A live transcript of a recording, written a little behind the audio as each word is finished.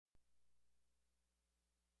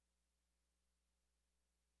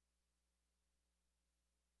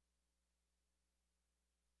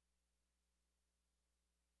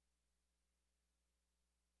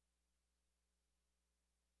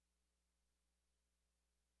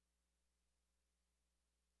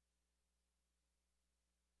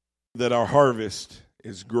that our harvest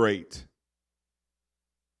is great.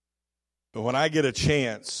 But when I get a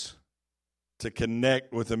chance to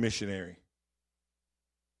connect with a missionary,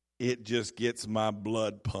 it just gets my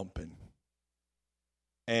blood pumping.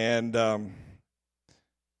 And a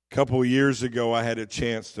couple of years ago, I had a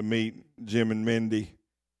chance to meet Jim and Mindy,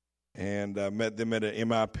 and met them at an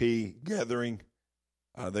MIP gathering.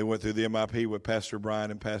 They went through the MIP with Pastor Brian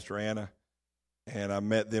and Pastor Anna, and I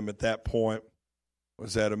met them at that point.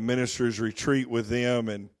 Was at a minister's retreat with them,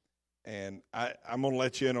 and I'm going to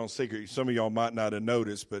let you in on a secret. Some of y'all might not have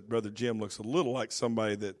noticed, but Brother Jim looks a little like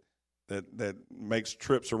somebody that makes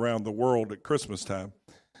trips around the world at Christmas time.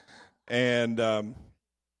 And I'll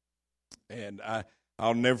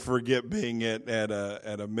never forget being at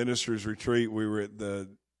a minister's retreat. We were at the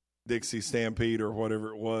Dixie Stampede or whatever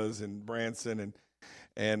it was in Branson,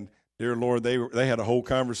 and dear Lord, they had a whole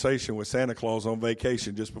conversation with Santa Claus on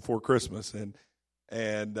vacation just before Christmas, and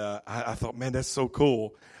I thought, man, that's so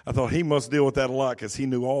cool. I thought he must deal with that a lot because he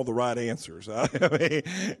knew all the right answers.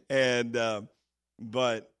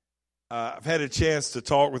 But I've had a chance to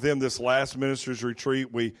talk with him this last minister's retreat.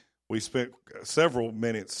 We spent several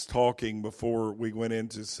minutes talking before we went in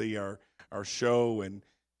to see our show, and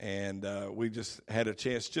we just had a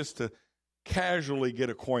chance just to casually get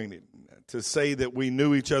acquainted. To say that we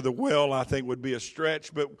knew each other well, I think would be a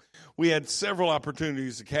stretch, but we had several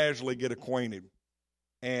opportunities to casually get acquainted.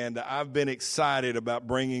 And I've been excited about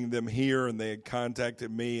bringing them here, and they had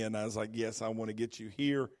contacted me, and I was like, yes, I want to get you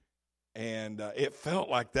here. And it felt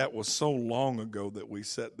like that was so long ago that we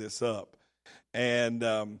set this up. And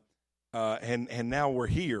now we're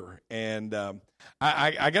here. And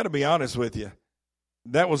I got to be honest with you,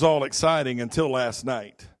 that was all exciting until last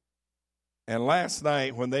night. And last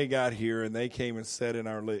night when they got here and they came and sat in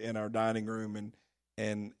our dining room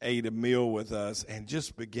and ate a meal with us and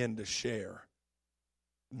just began to share,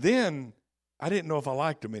 then I didn't know if I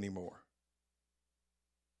liked them anymore.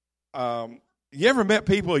 You ever met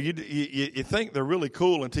people you think they're really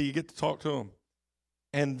cool until you get to talk to them,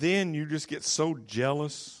 and then you just get so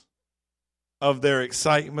jealous of their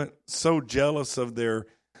excitement, so jealous of their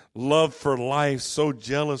love for life, so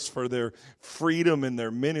jealous for their freedom in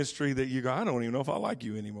their ministry that you go, I don't even know if I like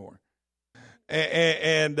you anymore.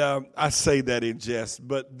 And I say that in jest,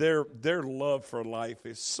 but their love for life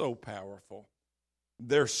is so powerful.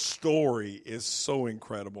 Their story is so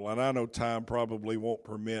incredible, and I know time probably won't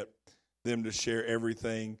permit them to share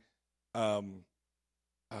everything.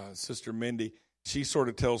 Sister Mindy, she sort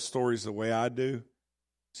of tells stories the way I do.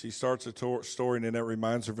 She starts a story, and then that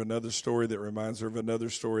reminds her of another story that reminds her of another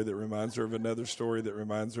story that reminds her of another story that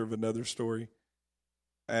reminds her of another story.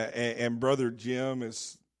 And Brother Jim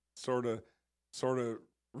is sort of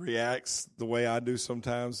reacts the way I do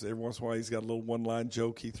sometimes. Every once in a while, he's got a little one-line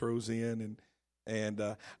joke he throws in,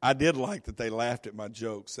 and I did like that they laughed at my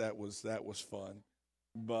jokes. That was fun.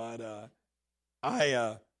 But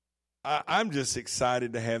I'm just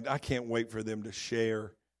excited to have. I can't wait for them to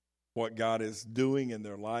share what God is doing in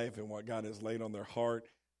their life and what God has laid on their heart.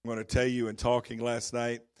 I'm going to tell you, in talking last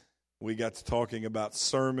night, we got to talking about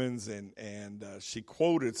sermons, and she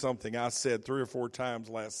quoted something I said 3 or 4 times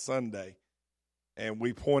last Sunday, and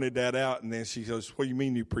we pointed that out, and then she goes, what do you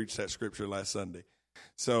mean you preached that scripture last Sunday?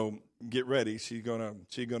 So get ready. She's gonna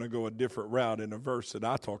go a different route in a verse that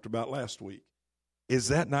I talked about last week. Is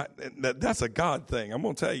that not, that's a God thing. I'm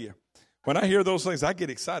going to tell you, when I hear those things, I get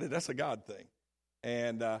excited. That's a God thing.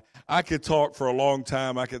 And I could talk for a long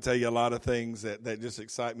time. I could tell you a lot of things that just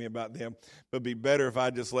excite me about them. But it'd be better if I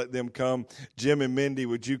just let them come. Jim and Mindy,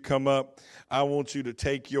 would you come up? I want you to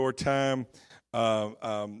take your time.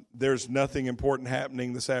 There's nothing important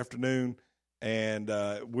happening this afternoon. And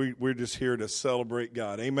we're just here to celebrate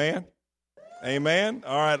God. Amen? Amen?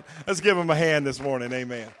 All right. Let's give them a hand this morning.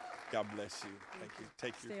 Amen. God bless you.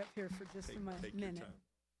 Thank you. Stay up here for just a minute.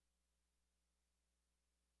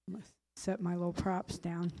 Set my little props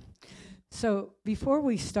down. So before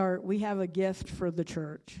we start, we have a gift for the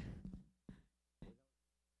church.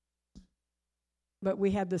 But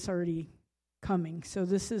we had this already coming. So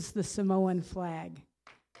this is the Samoan flag.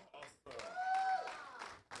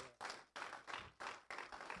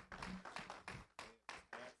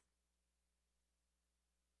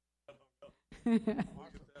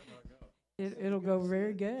 It'll go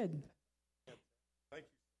very good.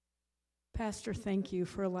 Pastor, thank you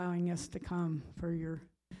for allowing us to come for your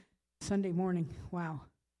Sunday morning. Wow.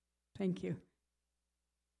 Thank you.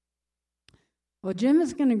 Well, Jim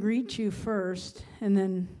is going to greet you first, and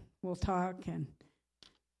then we'll talk. And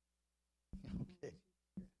okay.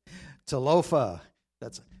 Talofa.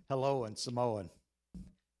 That's hello in Samoan.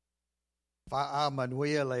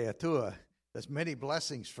 Fa'amanuia le atua. That's many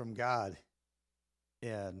blessings from God.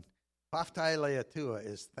 And Paftai Leatua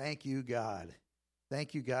is thank you, God.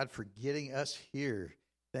 Thank you, God, for getting us here.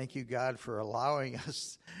 Thank you, God, for allowing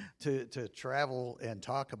us to travel and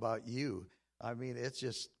talk about you. I mean, it's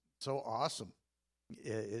just so awesome.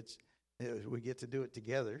 We get to do it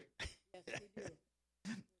together. Yes,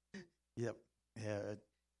 we do. Yep.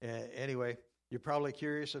 Anyway, you're probably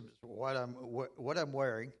curious of what I'm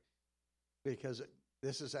wearing, because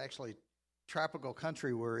this is actually tropical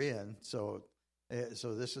country we're in. So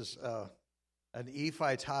this is an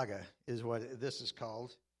Ephai Taga is what this is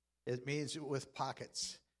called. It means with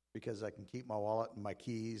pockets, because I can keep my wallet and my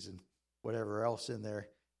keys and whatever else in there.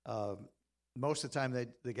 Most of the time,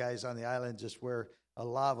 the guys on the island just wear a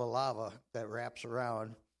lava that wraps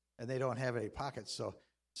around, and they don't have any pockets. So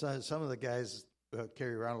some of the guys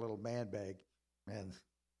carry around a little man bag, and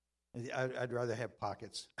I'd rather have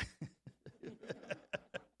pockets.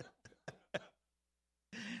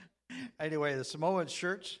 Anyway, the Samoan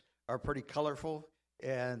shirts are pretty colorful,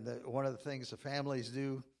 and one of the things the families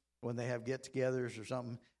do when they have get-togethers or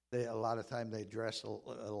something, a lot of time they dress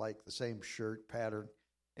like the same shirt pattern,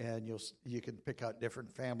 and you can pick out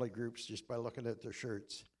different family groups just by looking at their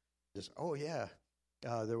shirts. Just, oh yeah,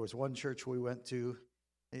 there was one church we went to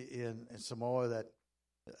in Samoa that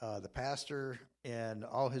the pastor and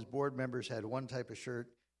all his board members had one type of shirt,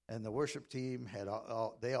 and the worship team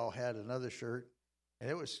they all had another shirt, and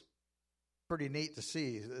it was pretty neat to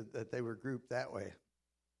see that they were grouped that way.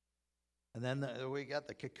 And then we got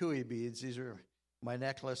the kukui beads. These are my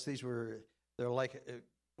necklace. They're like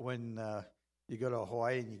when you go to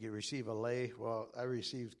Hawaii and you receive a lei. Well, I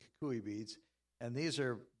received kukui beads, and these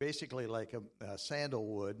are basically like a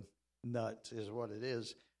sandalwood nut is what it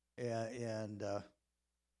is, and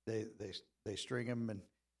they string them.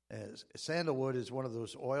 And sandalwood is one of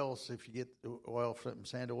those oils. If you get the oil from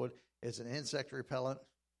sandalwood, it's an insect repellent.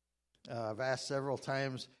 I've asked several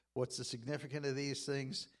times, what's the significance of these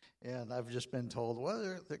things? And I've just been told,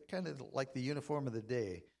 well, they're kind of like the uniform of the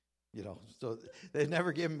day, So they've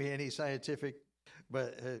never given me any scientific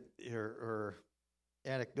or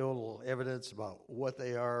anecdotal evidence about what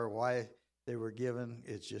they are, why they were given.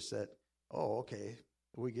 It's just that, okay,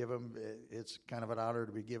 we give them. It's kind of an honor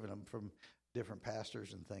to be given them from different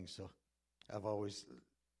pastors and things. So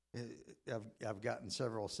I've gotten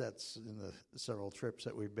several sets in the several trips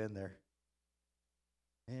that we've been there.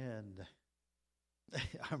 And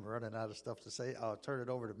I'm running out of stuff to say. I'll turn it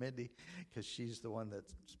over to Mindy because she's the one that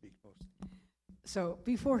speaks most. So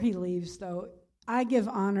before he leaves, though, I give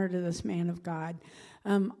honor to this man of God.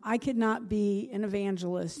 I could not be an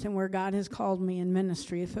evangelist and where God has called me in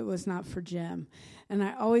ministry if it was not for Jim. And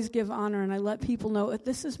I always give honor, and I let people know that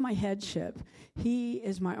this is my headship. He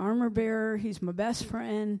is my armor bearer. He's my best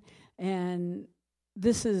friend. And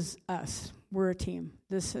this is us. We're a team.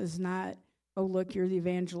 This is not, oh, look, you're the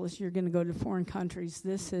evangelist. You're going to go to foreign countries.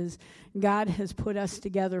 This is, God has put us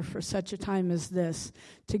together for such a time as this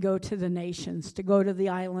to go to the nations, to go to the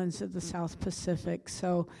islands of the South Pacific.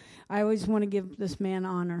 So I always want to give this man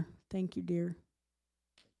honor. Thank you, dear.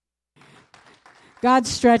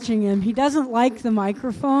 God's stretching him. He doesn't like the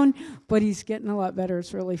microphone, but he's getting a lot better.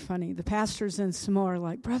 It's really funny. The pastors in Samoa are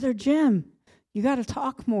like, Brother Jim, you got to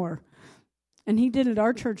talk more. And he did at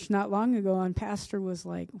our church not long ago, and pastor was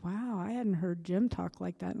like, wow, I hadn't heard Jim talk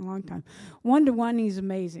like that in a long time. 1-to-1, he's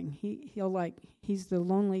amazing. He's the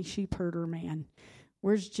lonely sheep herder man.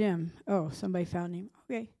 Where's Jim? Oh, somebody found him.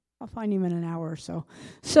 Okay, I'll find him in an hour or so.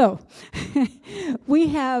 So we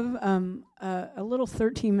have a little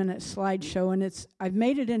 13-minute slideshow, and I've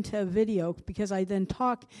made it into a video because I then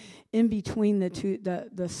talk in between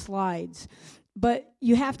the slides. But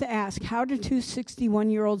you have to ask, how do two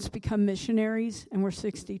 61-year-olds become missionaries? And we're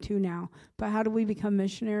 62 now. But how do we become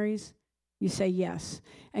missionaries? You say yes.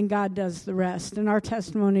 And God does the rest. And our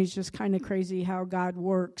testimony is just kind of crazy how God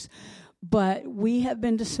works. But we have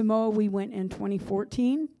been to Samoa. We went in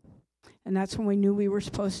 2014. And that's when we knew we were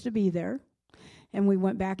supposed to be there. And we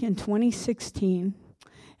went back in 2016.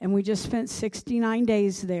 And we just spent 69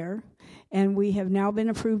 days there. And we have now been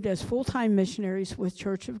approved as full-time missionaries with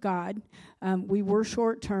Church of God. We were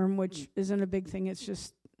short-term, which isn't a big thing. It's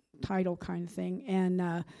just title kind of thing.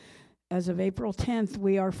 And as of April 10th,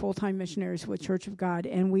 we are full-time missionaries with Church of God.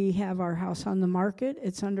 And we have our house on the market.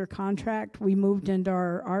 It's under contract. We moved into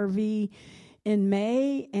our RV in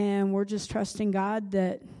May, and we're just trusting God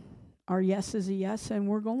that our yes is a yes, and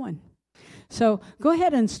we're going. So go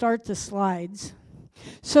ahead and start the slides.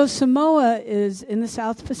 So Samoa is in the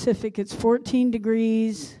South Pacific. It's 14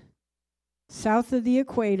 degrees south of the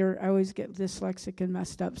equator. I always get dyslexic and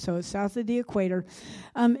messed up, so it's south of the equator.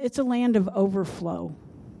 It's a land of overflow.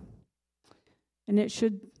 And it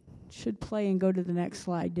should play and go to the next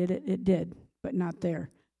slide. Did it? It did, but not there.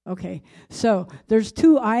 Okay, so there's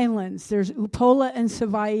 2 islands. There's Upola and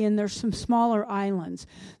Savai'i, and there's some smaller islands.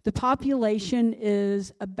 The population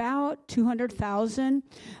is about 200,000,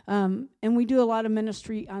 and we do a lot of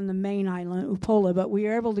ministry on the main island, Upola, but we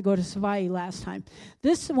were able to go to Savai'i last time.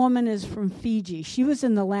 This woman is from Fiji. She was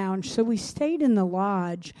in the lounge, so we stayed in the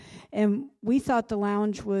lodge, and we thought the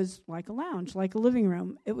lounge was like a lounge, like a living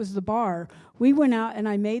room. It was the bar. We went out, and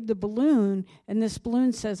I made the balloon, and this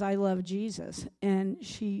balloon says, "I love Jesus." And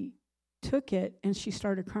she took it, and she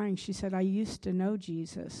started crying. She said, "I used to know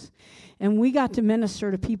Jesus." And we got to minister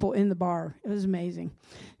to people in the bar. It was amazing.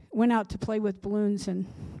 Went out to play with balloons, and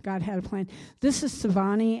God had a plan. This is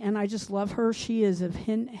Savani, and I just love her. She is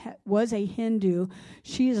was a Hindu.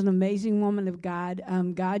 She is an amazing woman of God.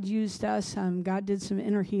 God used us. God did some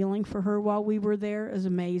inner healing for her while we were there. It was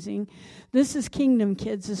amazing. This is Kingdom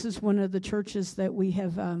Kids. This is one of the churches that we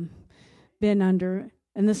have been under,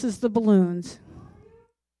 and this is the balloons.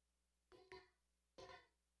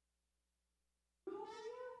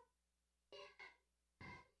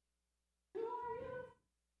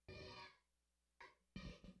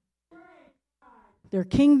 They're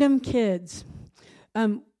Kingdom Kids.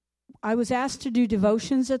 I was asked to do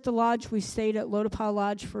devotions at the lodge. We stayed at Lotapa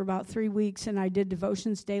Lodge for about 3 weeks, and I did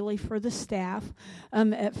devotions daily for the staff.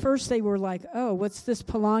 At first, they were like, "Oh, what's this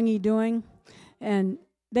Palangi doing?" And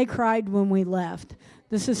they cried when we left.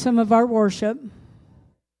 This is some of our worship.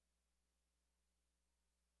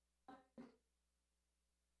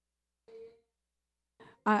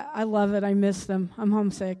 I love it. I miss them. I'm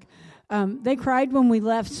homesick. They cried when we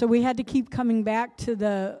left, so we had to keep coming back to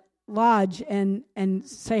the lodge and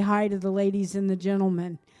say hi to the ladies and the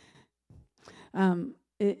gentlemen.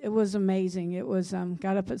 It was amazing. It was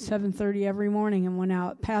got up at 7:30 every morning and went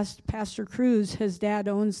out. Pastor Cruz, his dad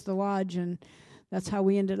owns the lodge, and that's how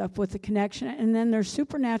we ended up with the connection. And then there's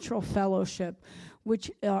Supernatural Fellowship,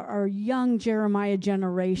 which are young Jeremiah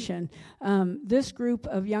generation. This group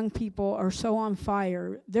of young people are so on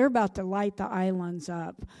fire. They're about to light the islands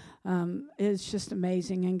up. It's just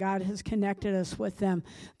amazing, and God has connected us with them.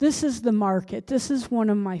 This is the market. This is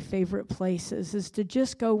one of my favorite places, is to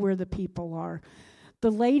just go where the people are.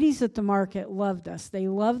 The ladies at the market loved us. They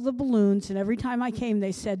loved the balloons, and every time I came,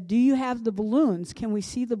 they said, "Do you have the balloons? Can we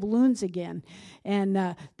see the balloons again?"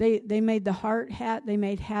 And they made the heart hat. They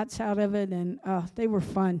made hats out of it, and they were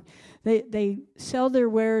fun. They sell their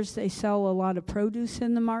wares. They sell a lot of produce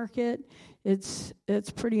in the market. It's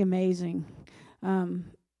pretty amazing.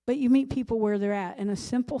 But you meet people where they're at, and a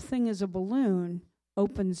simple thing as a balloon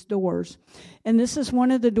opens doors. And this is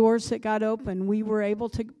one of the doors that got open. We were able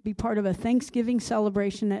to be part of a Thanksgiving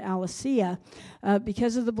celebration at Alicia.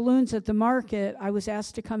 Because of the balloons at the market, I was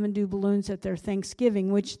asked to come and do balloons at their Thanksgiving,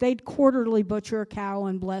 which they'd quarterly butcher a cow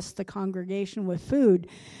and bless the congregation with food.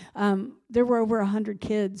 There were over 100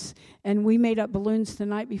 kids, and we made up balloons the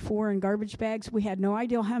night before in garbage bags. We had no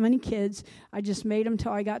idea how many kids. I just made them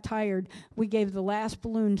till I got tired. We gave the last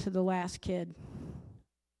balloon to the last kid.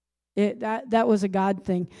 That was a God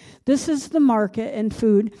thing. This is the market and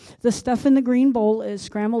food. The stuff in the green bowl is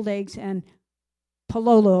scrambled eggs and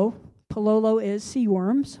pololo. Pololo is sea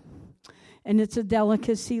worms, and it's a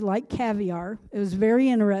delicacy like caviar. It was very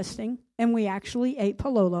interesting, and we actually ate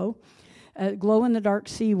pololo, glow-in-the-dark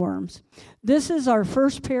sea worms. This is our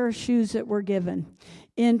first pair of shoes that were given.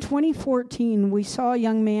 In 2014, we saw a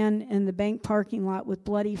young man in the bank parking lot with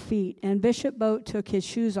bloody feet, and Bishop Boat took his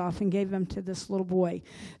shoes off and gave them to this little boy.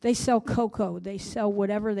 They sell cocoa. They sell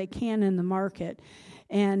whatever they can in the market,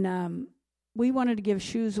 and we wanted to give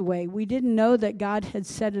shoes away. We didn't know that God had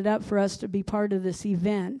set it up for us to be part of this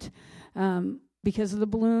event because of the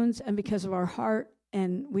balloons and because of our heart,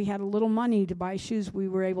 and we had a little money to buy shoes. We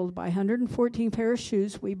were able to buy 114 pair of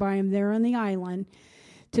shoes. We buy them there on the island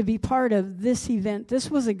to be part of this event. This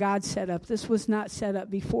was a God setup. This was not set up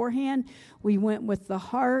beforehand. We went with the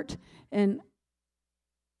heart, and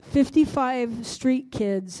 55 street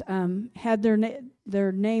kids had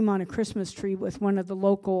their name on a Christmas tree with one of the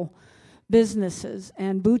local businesses,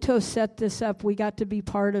 and Buto set this up. We got to be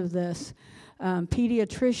part of this.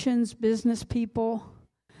 Pediatricians, business people.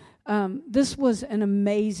 This was an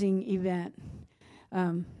amazing event.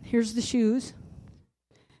 Here's the shoes.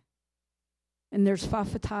 And there's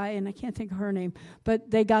Fafatai, and I can't think of her name. But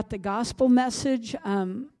they got the gospel message.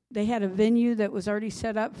 They had a venue that was already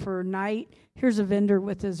set up for night. Here's a vendor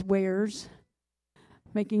with his wares,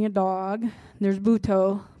 making a dog. There's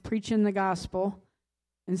Buto preaching the gospel.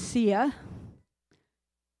 And Sia.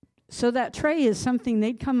 So that tray is something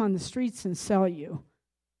they'd come on the streets and sell you.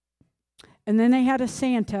 And then they had a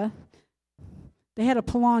Santa. They had a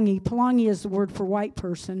Palangi. Palangi is the word for white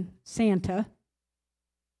person, Santa.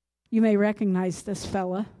 You may recognize this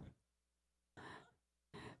fella.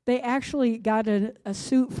 They actually got a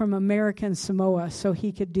suit from American Samoa so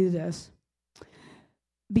he could do this.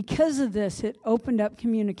 Because of this, it opened up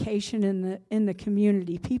communication in the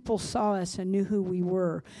community. People saw us and knew who we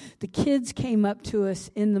were. The kids came up to us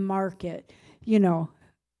in the market,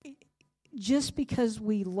 just because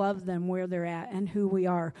we love them where they're at and who we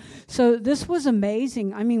are. So this was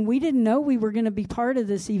amazing. I mean, we didn't know we were going to be part of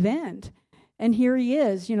this event. And here he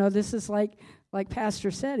is. This is like Pastor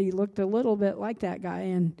said, he looked a little bit like that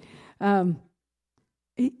guy. And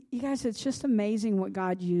you guys, it's just amazing what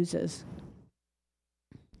God uses.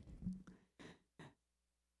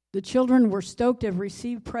 The children were stoked to have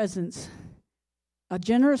received presents. A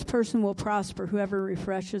generous person will prosper, whoever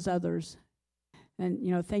refreshes others.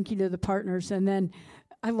 And, thank you to the partners. And then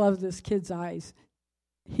I love this kid's eyes.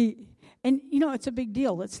 It's a big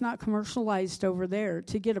deal. It's not commercialized over there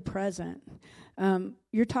to get a present.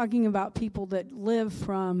 You're talking about people that live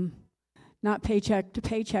from not paycheck to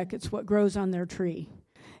paycheck. It's what grows on their tree.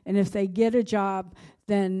 And if they get a job,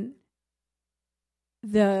 then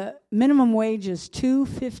the minimum wage is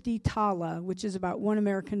 $2.50 tala, which is about $1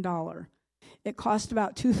 American dollar. It costs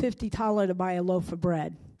about $2.50 tala to buy a loaf of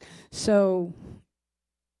bread. So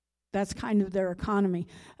that's kind of their economy.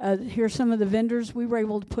 Here's some of the vendors. We were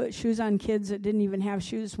able to put shoes on kids that didn't even have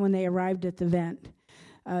shoes when they arrived at the event.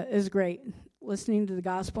 It was great listening to the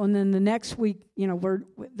gospel. And then the next week,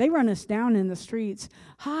 they run us down in the streets.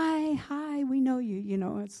 Hi, we know you.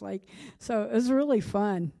 It's like, so it was really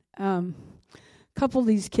fun. Couple of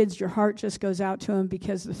these kids, your heart just goes out to them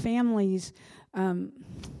because the families, you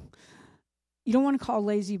don't want to call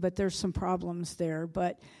lazy, but there's some problems there.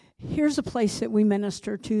 But here's a place that we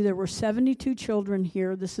minister to. There were 72 children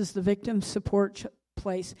here. This is the victim support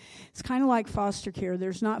place. It's kind of like foster care.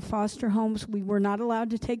 There's not foster homes. We were not allowed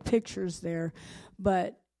to take pictures there,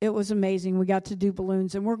 but it was amazing. We got to do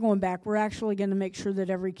balloons, and we're going back. We're actually going to make sure that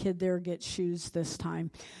every kid there gets shoes this time.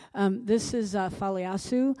 This is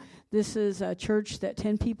Faliasu. This is a church that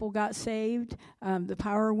 10 people got saved. The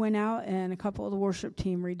power went out, and a couple of the worship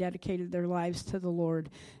team rededicated their lives to the Lord.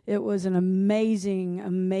 It was an amazing,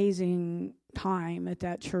 amazing time at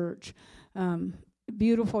that church.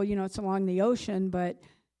 Beautiful, it's along the ocean, but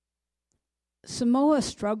Samoa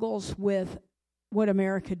struggles with what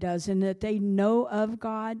America does in that they know of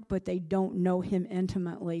God, but they don't know him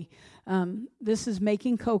intimately. This is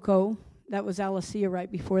making cocoa. That was Alicia right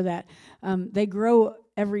before that. They grow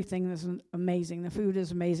everything. That's amazing. The food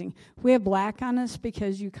is amazing. We have black on us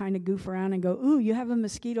because you kind of goof around and go, ooh, you have a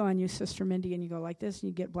mosquito on you, Sister Mindy, and you go like this, and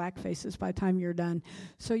you get black faces by the time you're done.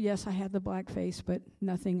 So, yes, I had the black face, but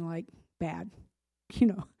nothing like bad.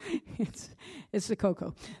 It's the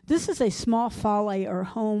cocoa. This is a small fale or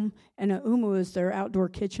home, and a umu is their outdoor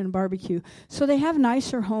kitchen barbecue. So they have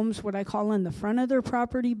nicer homes, what I call in the front of their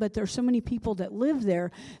property, but there's so many people that live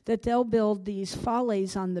there that they'll build these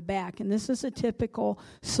fales on the back. And this is a typical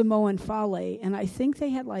Samoan fale. And I think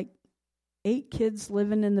they had like 8 kids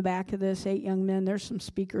living in the back of this, 8 young men. There's some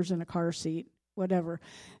speakers in a car seat, whatever,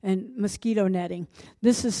 and mosquito netting.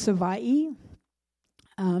 This is Savai'i.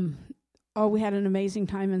 We had an amazing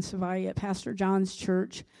time in Savai'i at Pastor John's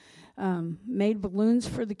church. Made balloons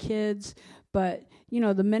for the kids. But,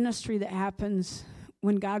 the ministry that happens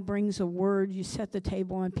when God brings a word, you set the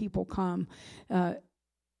table and people come.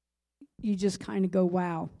 You just kind of go,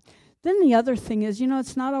 wow. Then the other thing is,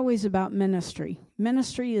 it's not always about ministry.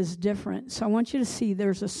 Ministry is different. So I want you to see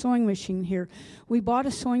there's a sewing machine here. We bought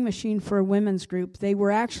a sewing machine for a women's group. They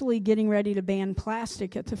were actually getting ready to ban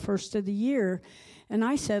plastic at the first of the year. And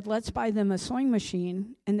I said, let's buy them a sewing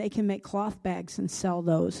machine, and they can make cloth bags and sell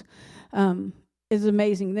those. It's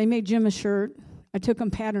amazing. They made Jim a shirt. I took them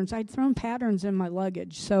patterns. I'd thrown patterns in my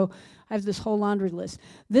luggage, so I have this whole laundry list.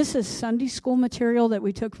 This is Sunday school material that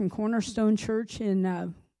we took from Cornerstone Church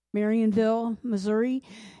in Marionville, Missouri,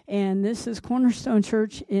 and this is Cornerstone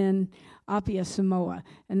Church in Apia, Samoa,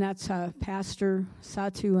 and that's Pastor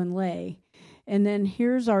Satu and Lay. And then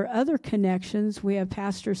here's our other connections. We have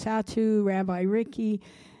Pastor Satu, Rabbi Ricky,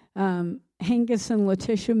 Angus and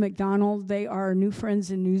Letitia McDonald. They are new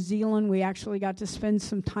friends in New Zealand. We actually got to spend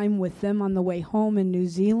some time with them on the way home in New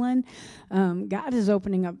Zealand. God is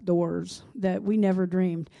opening up doors that we never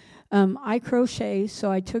dreamed. I crochet,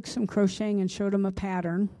 so I took some crocheting and showed them a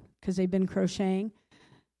pattern because they've been crocheting.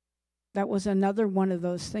 That was another one of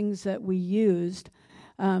those things that we used.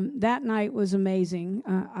 That night was amazing.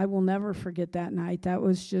 I will never forget that night. That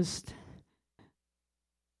was just,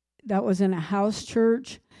 that was in a house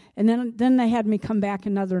church. And then they had me come back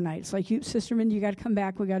another night. It's like, Sister Mindy, you got to come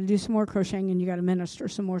back. We got to do some more crocheting, and you got to minister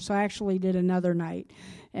some more. So I actually did another night.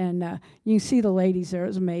 And you can see the ladies there. It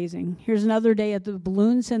was amazing. Here's another day at the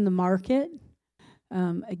balloons in the market.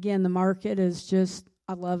 Again, the market is just,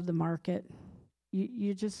 I love the market.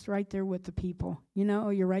 You're just right there with the people.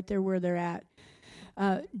 You're right there where they're at.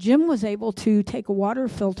 Jim was able to take a water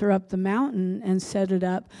filter up the mountain and set it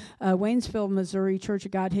up. Waynesville, Missouri Church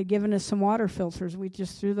of God had given us some water filters. We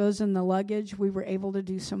just threw those in the luggage. We were able to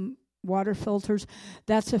do some water filters.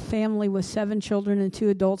 That's a family with 7 children and 2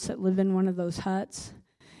 adults that live in one of those huts.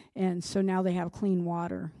 And so now they have clean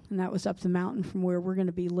water. And that was up the mountain from where we're going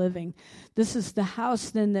to be living. This is the house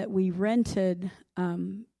then that we rented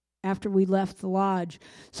after we left the lodge.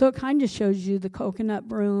 So it kind of shows you the coconut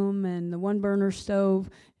broom and the 1-burner stove.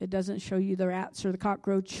 It doesn't show you the rats or the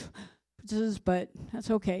cockroaches, but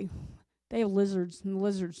that's okay. They have lizards, and the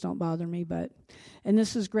lizards don't bother me. And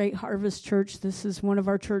this is Great Harvest Church. This is one of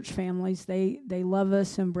our church families. They love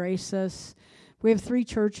us, embrace us. We have 3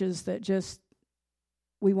 churches that just,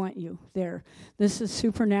 we want you there. This is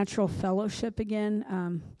Supernatural Fellowship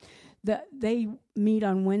again. They meet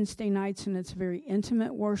on Wednesday nights, and it's very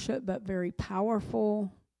intimate worship, but very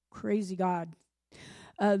powerful, crazy God.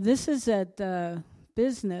 This is at the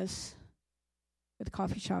business, at the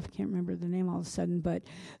coffee shop. I can't remember the name all of a sudden, but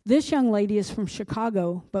this young lady is from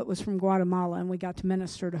Chicago, but was from Guatemala, and we got to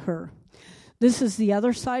minister to her. This is the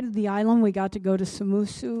other side of the island. We got to go to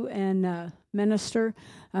Samusu and minister.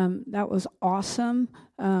 That was awesome.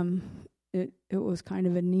 It was kind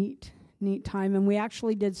of a neat time, and we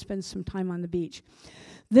actually did spend some time on the beach.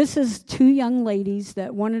 This is 2 young ladies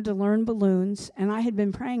that wanted to learn balloons, and I had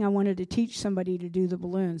been praying I wanted to teach somebody to do the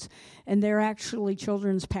balloons, and they're actually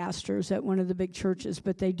children's pastors at one of the big churches,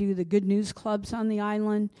 but they do the Good News Clubs on the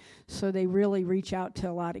island, so they really reach out to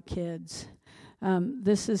a lot of kids.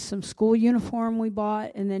 This is some school uniform we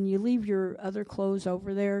bought, and then you leave your other clothes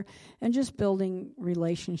over there, and just building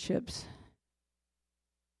relationships.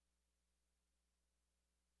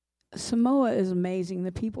 Samoa is amazing.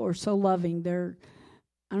 The people are so loving.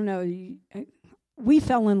 We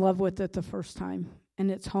fell in love with it the first time, and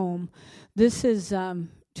it's home. This is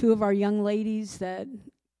 2 of our young ladies that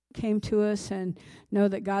came to us and know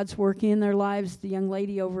that God's working in their lives. The young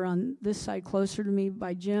lady over on this side closer to me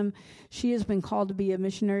by Jim, she has been called to be a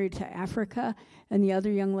missionary to Africa, and the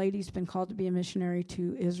other young lady's been called to be a missionary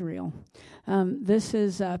to Israel. This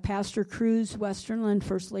is Pastor Cruz Westerland,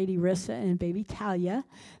 First Lady Rissa, and baby Talia.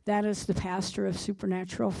 That is the pastor of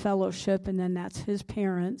Supernatural Fellowship, and then that's his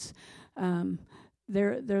parents.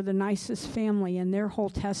 They're the nicest family, and their whole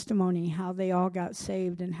testimony, how they all got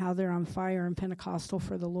saved and how they're on fire and Pentecostal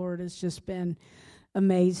for the Lord, has just been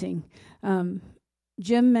amazing.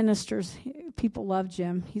 Jim ministers. People love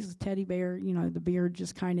Jim. He's a teddy bear. The beard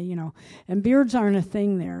just kind of, and beards aren't a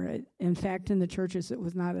thing there. In fact, in the churches, it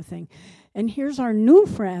was not a thing. And here's our new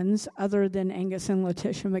friends, other than Angus and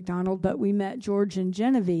Letitia McDonald, but we met George and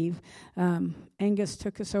Genevieve. Angus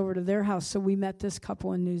took us over to their house, so we met this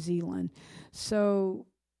couple in New Zealand. So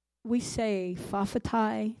we say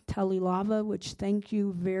Fafatai Talilava, which thank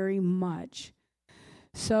you very much.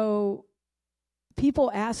 So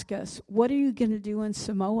people ask us, what are you going to do in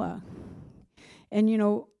Samoa? And,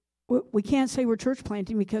 we can't say we're church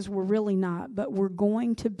planting because we're really not, but we're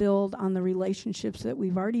going to build on the relationships that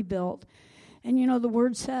we've already built. And, the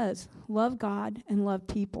word says, love God and love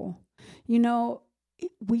people.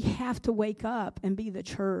 We have to wake up and be the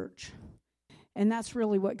church. And that's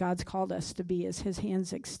really what God's called us to be, is his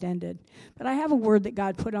hands extended. But I have a word that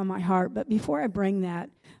God put on my heart. But before I bring that,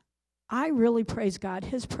 I really praise God.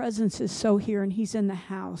 His presence is so here, and he's in the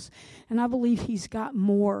house. And I believe he's got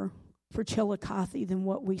more for Chillicothe than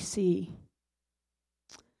what we see.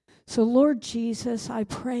 So, Lord Jesus, I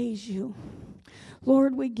praise you.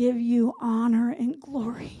 Lord, we give you honor and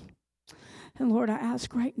glory. And Lord, I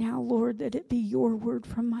ask right now, Lord, that it be your word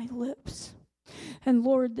from my lips. And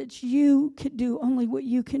Lord, that you could do only what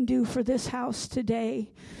you can do for this house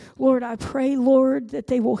today. Lord, I pray, Lord, that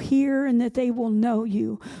they will hear and that they will know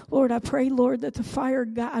you. Lord, I pray, Lord, that the fire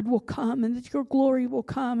of God will come and that your glory will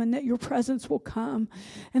come and that your presence will come.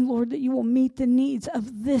 And Lord, that you will meet the needs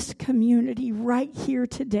of this community right here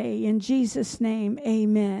today. In Jesus' name,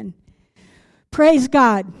 amen. Praise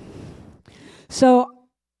God. So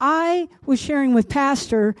I was sharing with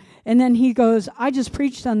Pastor, and then he goes, I just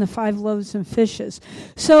preached on the 5 loaves and fishes.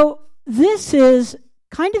 So this is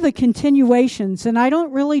kind of a continuation, and I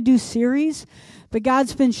don't really do series, but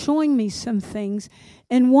God's been showing me some things,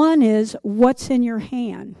 and one is, what's in your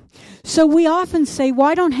hand? So we often say, well,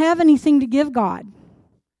 I don't have anything to give God.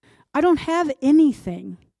 I don't have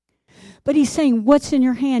anything. But he's saying, what's in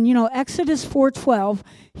your hand? You know, Exodus 4:12,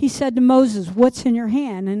 he said to Moses, what's in your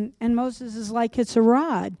hand? And Moses is like, it's a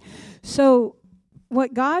rod. So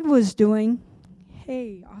what God was doing,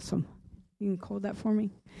 hey, awesome. You can hold that for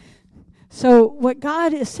me. So what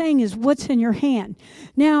God is saying is, what's in your hand?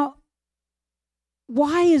 Now,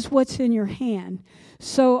 why is what's in your hand?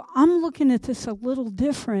 So I'm looking at this a little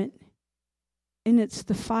different, and it's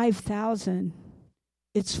the 5,000.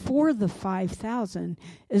 It's for the 5,000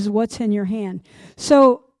 is what's in your hand.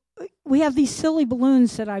 So we have these silly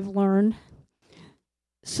balloons that I've learned.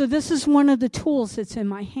 So this is one of the tools that's in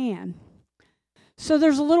my hand. So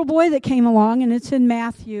there's a little boy that came along, and it's in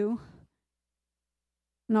Matthew.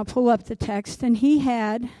 And I'll pull up the text. And he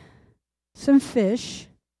had some fish,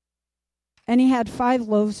 and he had 5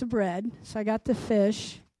 loaves of bread. So I got the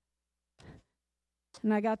fish,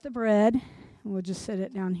 and I got the bread. And we'll just set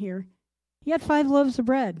it down here. He had 5 loaves of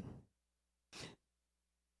bread.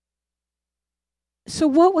 So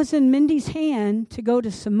what was in Mindy's hand to go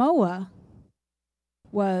to Samoa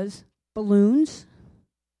was balloons,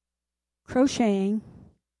 crocheting,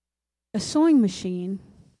 a sewing machine,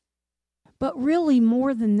 but really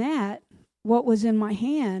more than that, what was in my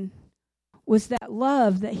hand was that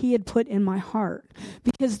love that he had put in my heart.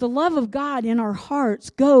 Because the love of God in our hearts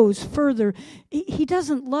goes further. He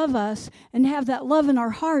doesn't love us and have that love in our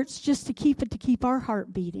hearts just to keep our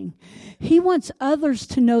heart beating. He wants others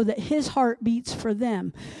to know that his heart beats for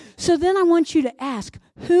them. So then I want you to ask,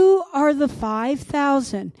 who are the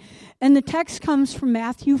 5,000? And the text comes from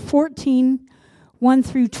Matthew 14, 1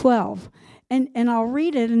 through 12. And I'll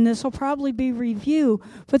read it, and this will probably be review.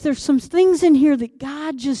 But there's some things in here that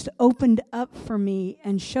God just opened up for me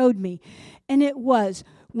and showed me. And it was,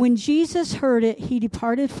 when Jesus heard it, he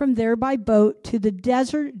departed from there by boat to the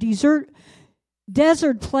desert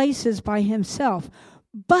places by himself.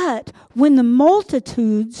 But when the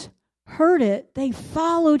multitudes heard it, they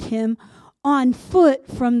followed him on foot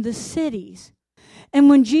from the cities. And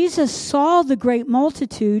when Jesus saw the great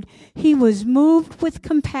multitude, he was moved with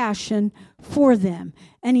compassion for them,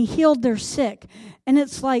 and he healed their sick. And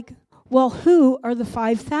it's like, well, who are the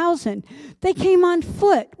 5,000? They came on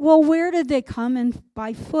foot. Well, where did they come in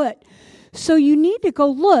by foot? So you need to go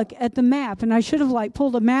look at the map, and I should have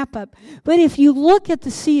pulled a map up. But if you look at the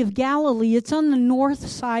Sea of Galilee, it's on the north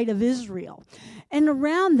side of Israel. And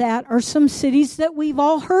around that are some cities that we've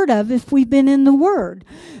all heard of if we've been in the Word.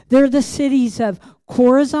 They're the cities of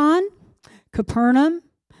Chorazin, Capernaum,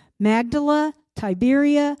 Magdala,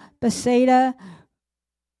 Tiberia, Bethsaida,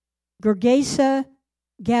 Gergesa,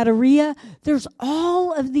 Gadara. There's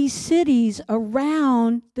all of these cities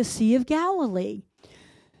around the Sea of Galilee.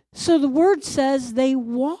 So the Word says they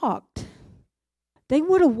walked. They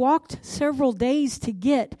would have walked several days to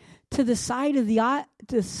get to the side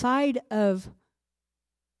of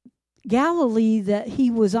Galilee that he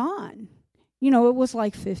was on. You know, it was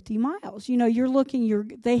like 50 miles. You know,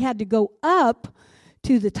 they had to go up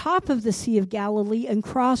to the top of the Sea of Galilee and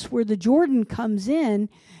cross where the Jordan comes in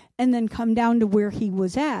and then come down to where he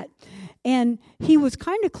was at. And he was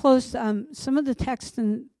kind of close. Some of the texts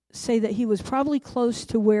say that he was probably close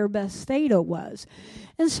to where Bethsaida was.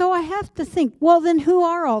 And so I have to think, well, then who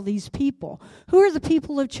are all these people? Who are the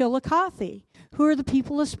people of Chillicothe? Who are the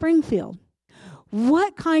people of Springfield?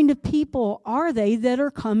 What kind of people are they that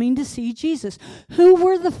are coming to see Jesus? Who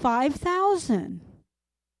were the 5,000?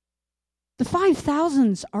 The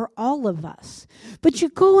 5,000s are all of us. But you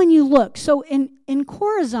go and you look. So in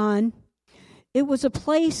Chorazin, it was a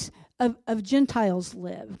place of Gentiles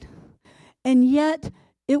lived. And yet,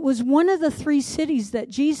 it was one of the 3 cities that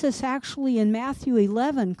Jesus actually in Matthew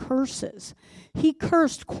 11 curses. He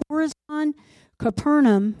cursed Chorazin,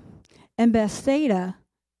 Capernaum, and Bethsaida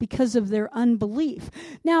because of their unbelief.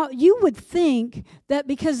 Now, you would think that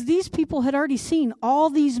because these people had already seen all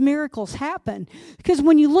these miracles happen, because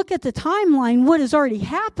when you look at the timeline, what has already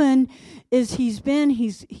happened is he's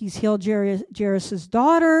healed Jairus'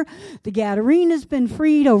 daughter, the Gadarene has been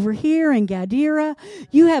freed over here in Gadara.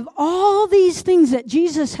 You have all these things that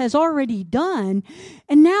Jesus has already done,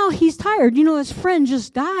 and now he's tired. You know, his friend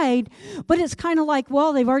just died, but it's kind of like,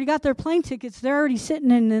 well, they've already got their plane tickets. They're already sitting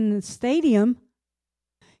in the stadium.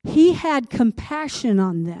 He had compassion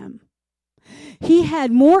on them. He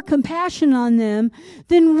had more compassion on them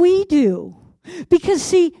than we do. Because,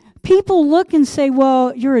 see, people look and say,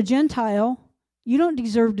 well, you're a Gentile. You don't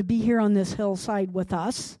deserve to be here on this hillside with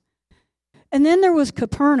us. And then there was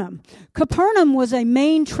Capernaum. Capernaum was a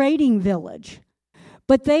main trading village.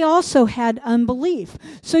 But they also had unbelief.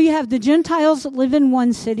 So you have the Gentiles that live in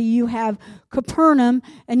one city, you have Capernaum,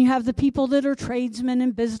 and you have the people that are tradesmen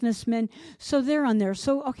and businessmen. So they're on there.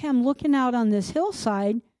 So, okay, I'm looking out on this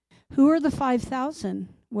hillside. Who are the 5,000?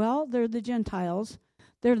 Well, they're the Gentiles.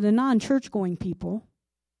 They're the non-church-going people.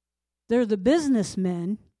 They're the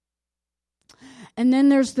businessmen. And then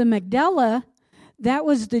there's the Magdala. That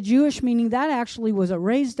was the Jewish, meaning that actually was a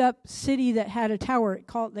raised-up city that had a tower.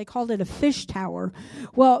 They called it a fish tower.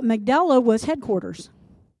 Well, Magdala was headquarters.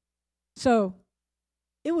 So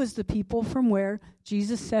it was the people from where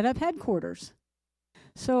Jesus set up headquarters.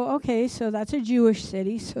 So that's a Jewish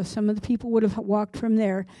city. So some of the people would have walked from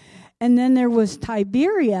there. And then there was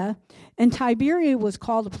Tiberia, and Tiberia was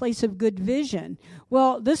called a place of good vision.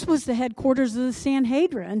 Well, this was the headquarters of the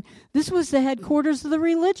Sanhedrin. This was the headquarters of the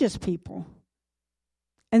religious people.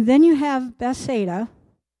 And then you have Bethsaida,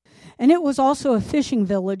 and it was also a fishing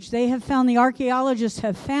village. The archaeologists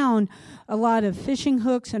have found a lot of fishing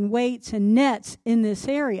hooks and weights and nets in this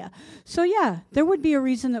area. So yeah, there would be a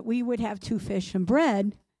reason that we would have 2 fish and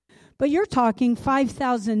bread, but you're talking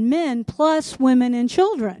 5,000 men plus women and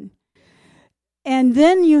children. And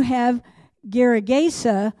then you have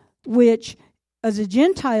Gergesa, which is a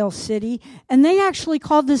Gentile city, and they actually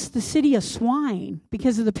called this the city of swine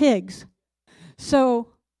because of the pigs. So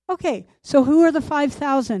who are the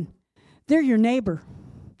 5,000? They're your neighbor.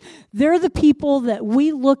 They're the people that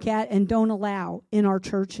we look at and don't allow in our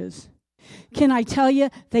churches. Can I tell you,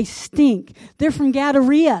 they stink. They're from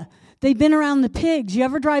Gadara. They've been around the pigs. You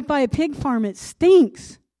ever drive by a pig farm, it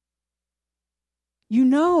stinks. You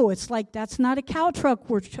know, it's like that's not a cow truck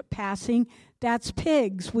we're passing. That's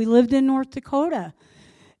pigs. We lived in North Dakota.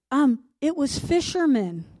 It was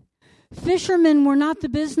fishermen. Fishermen were not the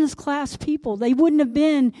business class people. They wouldn't have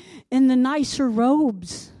been in the nicer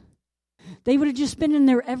robes. They would have just been in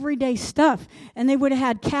their everyday stuff. And they would have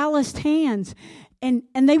had calloused hands. And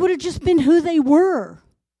they would have just been who they were.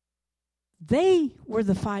 They were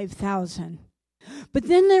the 5,000. But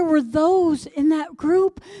then there were those in that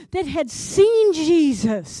group that had seen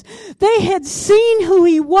Jesus. They had seen who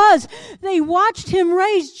he was. They watched him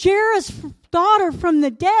raise Jairus' daughter from the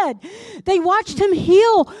dead. They watched him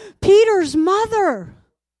heal Peter's mother.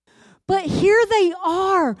 But here they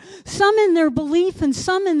are, some in their belief and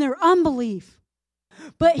some in their unbelief.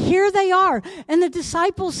 But here they are. And the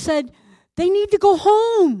disciples said, they need to go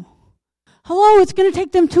home. Hello, it's going to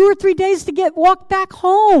take them 2 or 3 days to walk back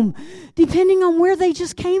home, depending on where they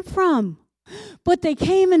just came from. But they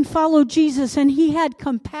came and followed Jesus, and he had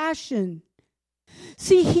compassion.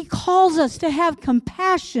 See, he calls us to have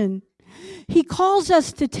compassion. He calls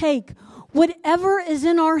us to take whatever is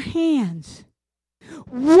in our hands.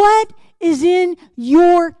 What is in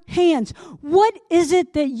your hands? What is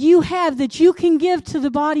it that you have that you can give to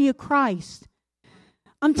the body of Christ?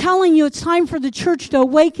 I'm telling you, it's time for the church to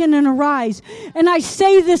awaken and arise. And I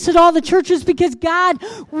say this at all the churches because God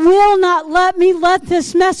will not let me let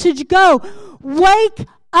this message go. Wake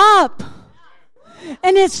up.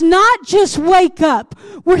 And it's not just wake up.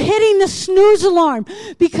 We're hitting the snooze alarm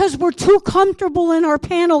because we're too comfortable in our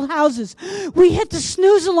paneled houses. We hit the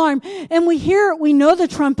snooze alarm and we hear it. We know the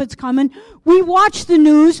trumpet's coming. We watch the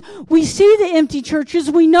news. We see the empty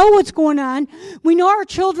churches. We know what's going on. We know our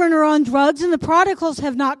children are on drugs and the prodigals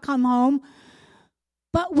have not come home.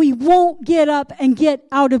 But we won't get up and get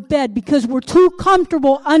out of bed because we're too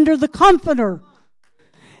comfortable under the comforter.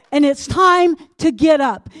 And it's time to get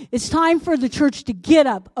up. It's time for the church to get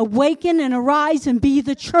up, awaken and arise and be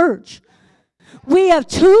the church. We have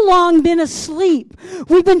too long been asleep.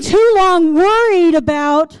 We've been too long worried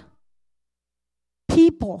about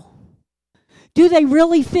people. Do they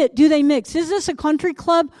really fit? Do they mix? Is this a country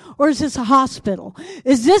club or is this a hospital?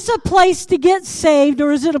 Is this a place to get saved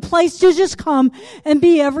or is it a place to just come and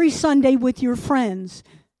be every Sunday with your friends?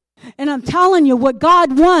 And I'm telling you, what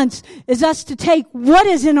God wants is us to take what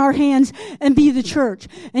is in our hands and be the church.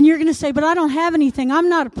 And you're going to say, but I don't have anything. I'm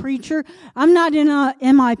not a preacher. I'm not in a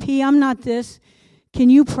MIP. I'm not this.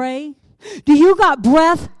 Can you pray? Do you got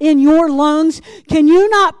breath in your lungs? Can you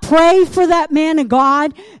not pray for that man of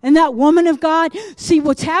God and that woman of God? See,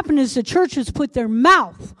 what's happened is the church has put their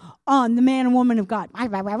mouth on the man and woman of God.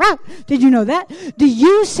 Did you know that? Do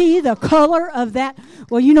you see the color of that?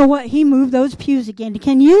 Well, you know what? He moved those pews again.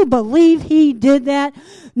 Can you believe he did that?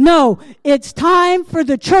 No. It's time for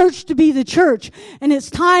the church to be the church. And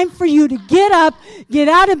it's time for you to get up, get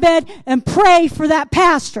out of bed, and pray for that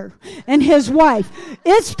pastor and his wife.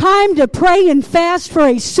 It's time to pray and fast for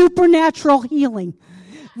a supernatural healing.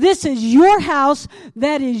 This is your house,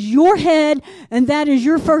 that is your head, and that is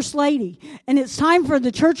your first lady. And it's time for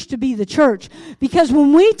the church to be the church. Because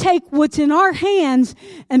when we take what's in our hands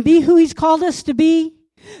and be who he's called us to be,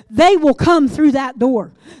 they will come through that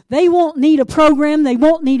door. They won't need a program. They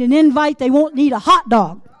won't need an invite. They won't need a hot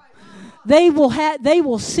dog. they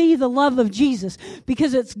will see the love of Jesus,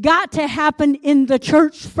 because it's got to happen in the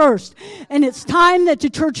church first. And it's time that the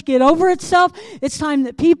church get over itself. It's time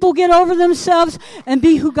that people get over themselves and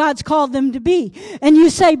be who God's called them to be. And you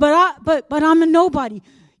say, but I'm a nobody.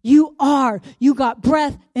 You are. You got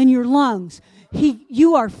breath in your lungs.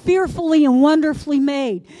 You are fearfully and wonderfully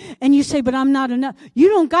made. And you say, but I'm not enough. You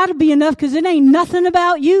don't got to be enough, because it ain't nothing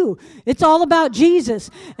about you. It's all about Jesus.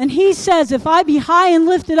 And he says, if I be high and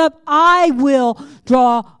lifted up, I will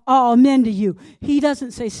draw all men to you. He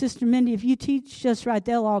doesn't say, Sister Mindy, if you teach just right,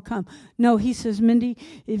 they'll all come. No, he says, Mindy,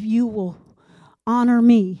 if you will honor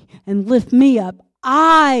me and lift me up,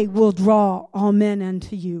 I will draw all men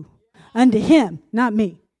unto you. Unto him, not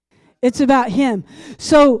me. It's about him.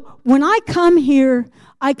 So when I come here,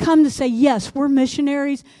 I come to say, yes, we're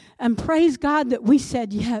missionaries, and praise God that we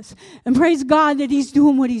said yes. And praise God that he's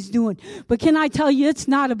doing what he's doing. But can I tell you, it's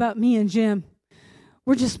not about me and Jim.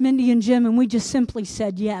 We're just Mindy and Jim, and we just simply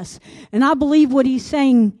said yes. And I believe what he's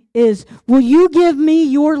saying is, will you give me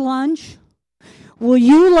your lunch? Will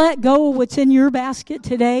you let go of what's in your basket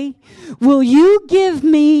today? Will you give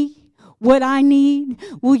me what I need?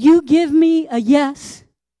 Will you give me a yes?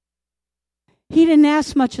 He didn't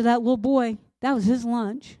ask much of that little boy. That was his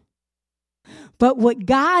lunch. But what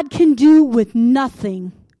God can do with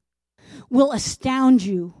nothing will astound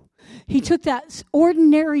you. He took that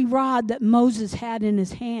ordinary rod that Moses had in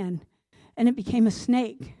his hand, and it became a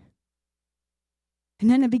snake. And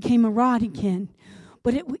then it became a rod again.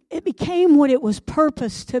 But it became what it was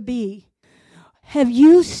purposed to be. Have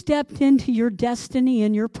you stepped into your destiny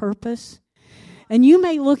and your purpose? And you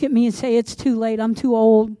may look at me and say, it's too late, I'm too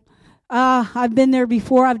old. I've been there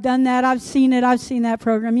before. I've done that. I've seen it. I've seen that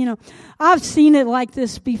program. You know, I've seen it like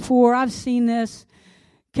this before. I've seen this.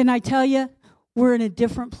 Can I tell you, we're in a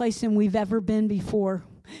different place than we've ever been before.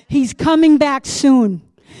 He's coming back soon.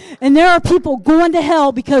 And there are people going to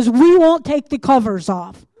hell because we won't take the covers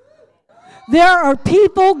off. There are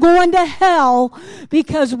people going to hell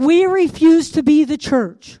because we refuse to be the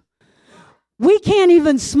church. We can't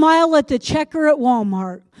even smile at the checker at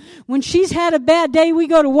Walmart. When she's had a bad day, we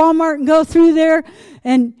go to Walmart and go through there,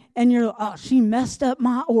 and you're like, oh, she messed up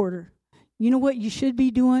my order. You know what you should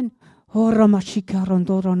be doing? Do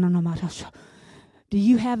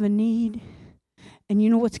you have a need? And you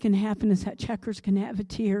know what's going to happen is that checker's going to have a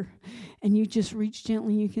tear, and you just reach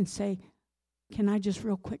gently, and you can say, can I just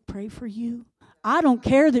real quick pray for you? I don't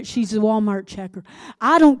care that she's a Walmart checker.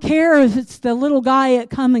 I don't care if it's the little guy at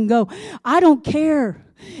Come and Go. I don't care.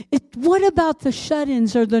 What about the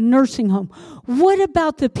shut-ins or the nursing home? What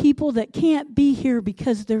about the people that can't be here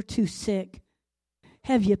because they're too sick?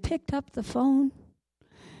 Have you picked up the phone?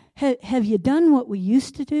 Have you done what we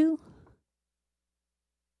used to do?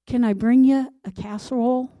 Can I bring you a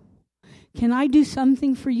casserole? Can I do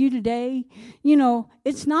something for you today? You know,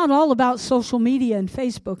 it's not all about social media and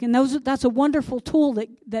Facebook, and that's a wonderful tool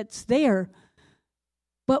that's there.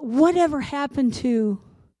 But whatever happened to,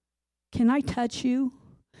 can I touch you?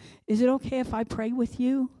 Is it okay if I pray with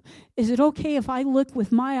you? Is it okay if I look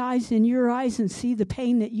with my eyes in your eyes and see the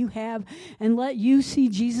pain that you have and let you see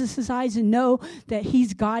Jesus' eyes and know that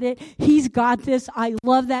he's got it? He's got this. I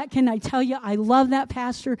love that. Can I tell you, I love that,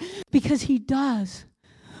 Pastor, because he does.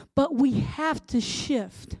 But we have to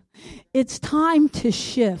shift. It's time to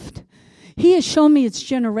shift. He has shown me it's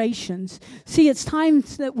generations. See, it's time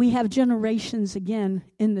that we have generations again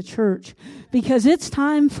in the church, because it's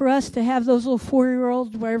time for us to have those little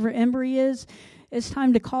 4-year-olds, wherever Embry is. It's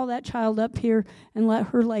time to call that child up here and let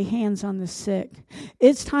her lay hands on the sick.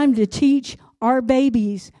 It's time to teach our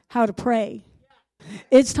babies how to pray.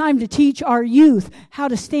 It's time to teach our youth how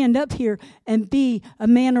to stand up here and be a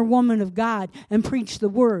man or woman of God and preach the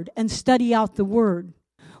word and study out the word.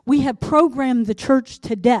 We have programmed the church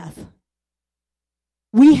to death.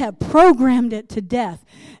 We have programmed it to death.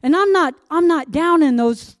 And I'm not down in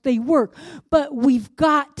those, they work, but we've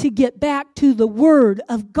got to get back to the word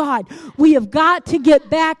of God. We have got to get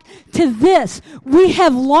back to this. We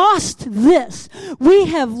have lost this. We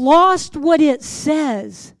have lost what it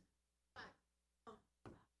says.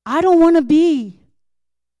 I don't want to be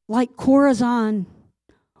like Chorazin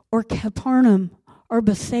or Capernaum or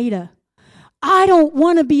Bethsaida. I don't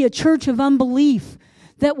want to be a church of unbelief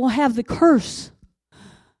that will have the curse.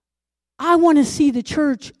 I want to see the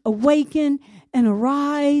church awaken and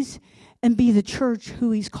arise and be the church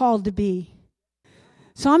who he's called to be.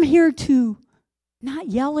 So I'm here to not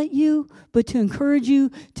yell at you, but to encourage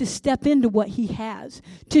you to step into what he has,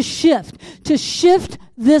 to shift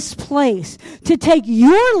this place, to take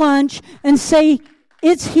your lunch and say,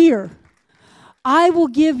 it's here. I will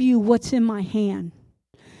give you what's in my hand.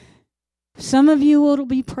 Some of you, it'll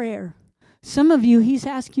be prayer. Some of you, he's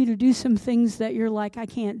asked you to do some things that you're like, I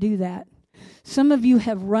can't do that. Some of you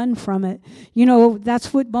have run from it. You know,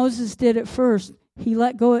 that's what Moses did at first. He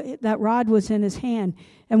let go, that rod was in his hand.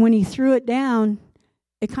 And when he threw it down,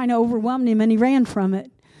 it kind of overwhelmed him and he ran from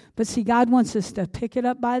it. But see, God wants us to pick it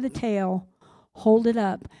up by the tail, hold it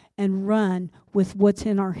up, and run with what's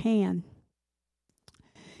in our hand.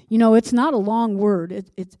 You know, it's not a long word.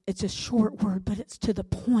 It's a short word, but it's to the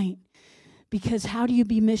point. Because how do you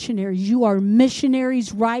be missionaries? You are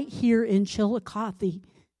missionaries right here in Chillicothe.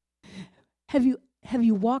 Have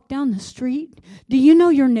you walked down the street? Do you know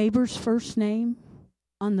your neighbor's first name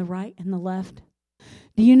on the right and the left?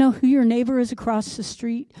 Do you know who your neighbor is across the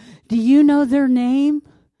street? Do you know their name?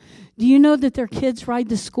 Do you know that their kids ride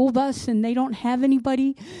the school bus and they don't have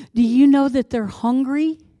anybody? Do you know that they're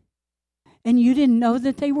hungry and you didn't know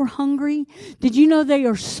that they were hungry? Did you know they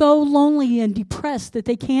are so lonely and depressed that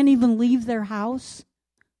they can't even leave their house?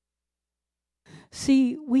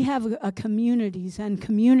 See, we have a communities and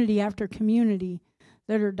community after community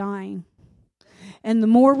that are dying. And the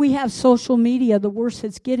more we have social media, the worse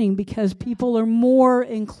it's getting because people are more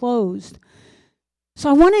enclosed. So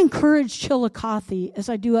I want to encourage Chillicothe, as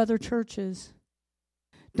I do other churches,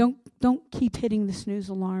 don't keep hitting the snooze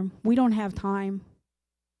alarm. We don't have time.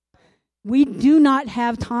 We do not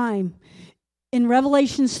have time. In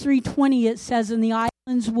Revelations 3:20, it says, "And the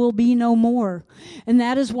islands will be no more." And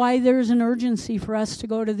that is why there's an urgency for us to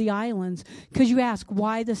go to the islands. Because you ask,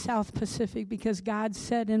 why the South Pacific? Because God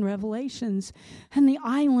said in Revelations, "And the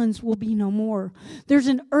islands will be no more." There's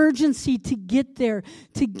an urgency to get there,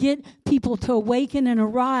 to get people to awaken and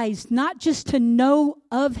arise, not just to know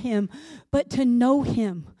of Him, but to know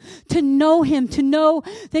Him. To know Him, to know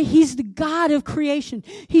that He's the God of creation.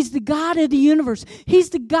 He's the God of the universe. He's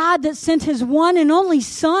the God that sent His one and only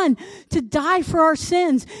Son to die for our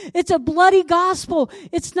sins. It's a bloody gospel.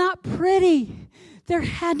 It's not pretty. There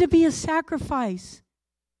had to be a sacrifice.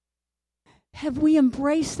 Have we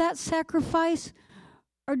embraced that sacrifice?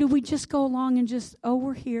 Or do we just go along and just, oh,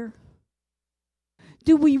 we're here?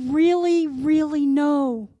 Do we really, really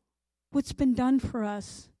know what's been done for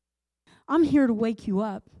us? I'm here to wake you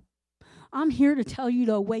up. I'm here to tell you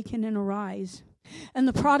to awaken and arise. And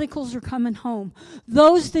the prodigals are coming home.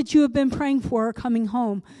 Those that you have been praying for are coming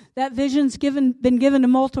home. That vision's been given to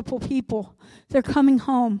multiple people. They're coming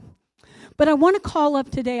home. But I want to call up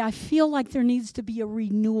today, I feel like there needs to be a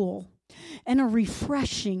renewal and a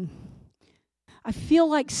refreshing. I feel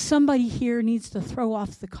like somebody here needs to throw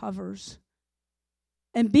off the covers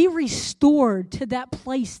and be restored to that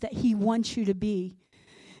place that He wants you to be.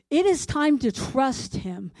 It is time to trust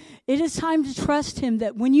Him. It is time to trust Him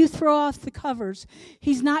that when you throw off the covers,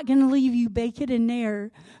 He's not going to leave you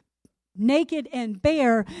naked and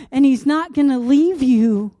bare, and He's not going to leave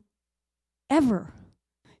you ever.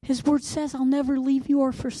 His word says, I'll never leave you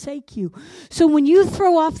or forsake you. So when you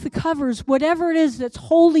throw off the covers, whatever it is that's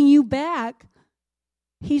holding you back,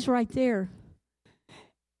 He's right there.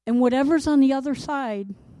 And whatever's on the other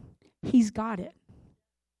side, He's got it.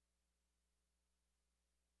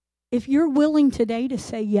 If you're willing today to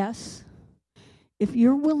say yes, if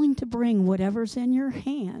you're willing to bring whatever's in your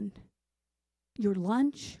hand, your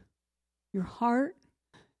lunch, your heart,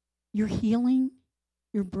 your healing,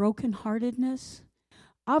 your brokenheartedness,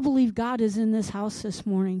 I believe God is in this house this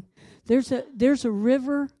morning. There's a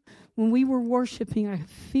river. When we were worshiping, I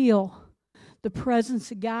feel the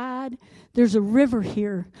presence of God. There's a river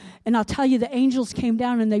here. And I'll tell you, the angels came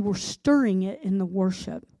down and they were stirring it in the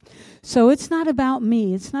worship. So it's not about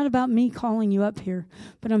me. It's not about me calling you up here.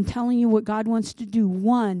 But I'm telling you what God wants to do.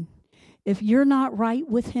 One, if you're not right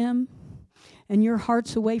with Him and your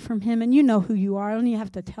heart's away from Him, and you know who you are, I don't even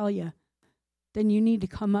have to tell you, then you need to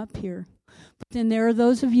come up here. But then there are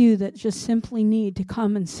those of you that just simply need to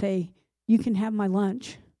come and say, you can have my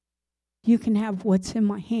lunch. You can have what's in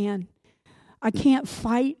my hand. I can't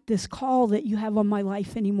fight this call that you have on my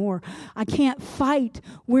life anymore. I can't fight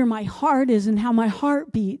where my heart is and how my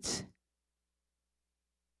heart beats.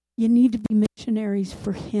 You need to be missionaries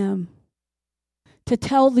for Him, to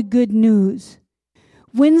tell the good news.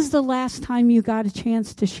 When's the last time you got a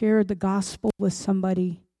chance to share the gospel with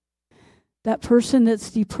somebody? That person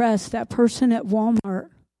that's depressed, that person at Walmart,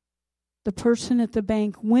 the person at the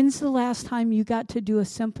bank. When's the last time you got to do a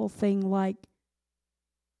simple thing like,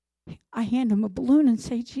 I hand him a balloon and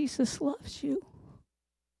say, Jesus loves you.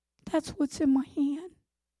 That's what's in my hand.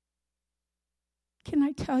 Can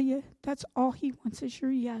I tell you, that's all He wants is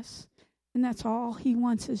your yes. And that's all He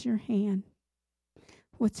wants is your hand.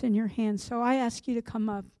 What's in your hand. So I ask you to come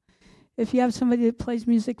up. If you have somebody that plays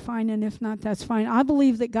music, fine. And if not, that's fine. I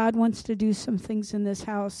believe that God wants to do some things in this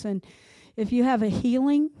house. And if you have a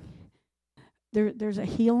healing, there's a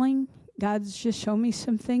healing. God's just shown me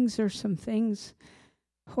some things. There's some things.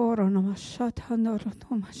 Oh,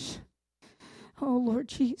 Lord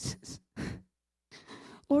Jesus.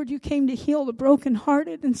 Lord, you came to heal the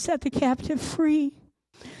brokenhearted and set the captive free.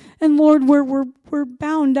 And Lord, we're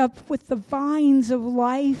bound up with the vines of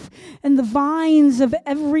life and the vines of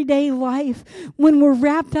everyday life when we're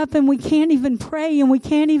wrapped up and we can't even pray and we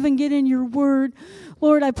can't even get in your word.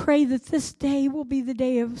 Lord, I pray that this day will be the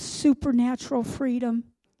day of supernatural freedom.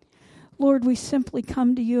 Lord, we simply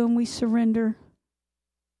come to you and we surrender.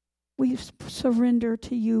 We surrender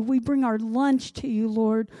to you. We bring our lunch to you,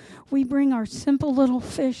 Lord. We bring our simple little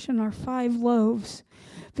fish and our 5 loaves.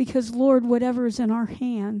 Because, Lord, whatever is in our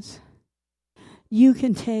hands, you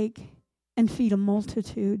can take and feed a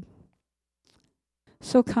multitude.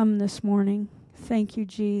 So come this morning. Thank you,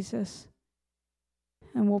 Jesus.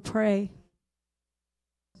 And we'll pray.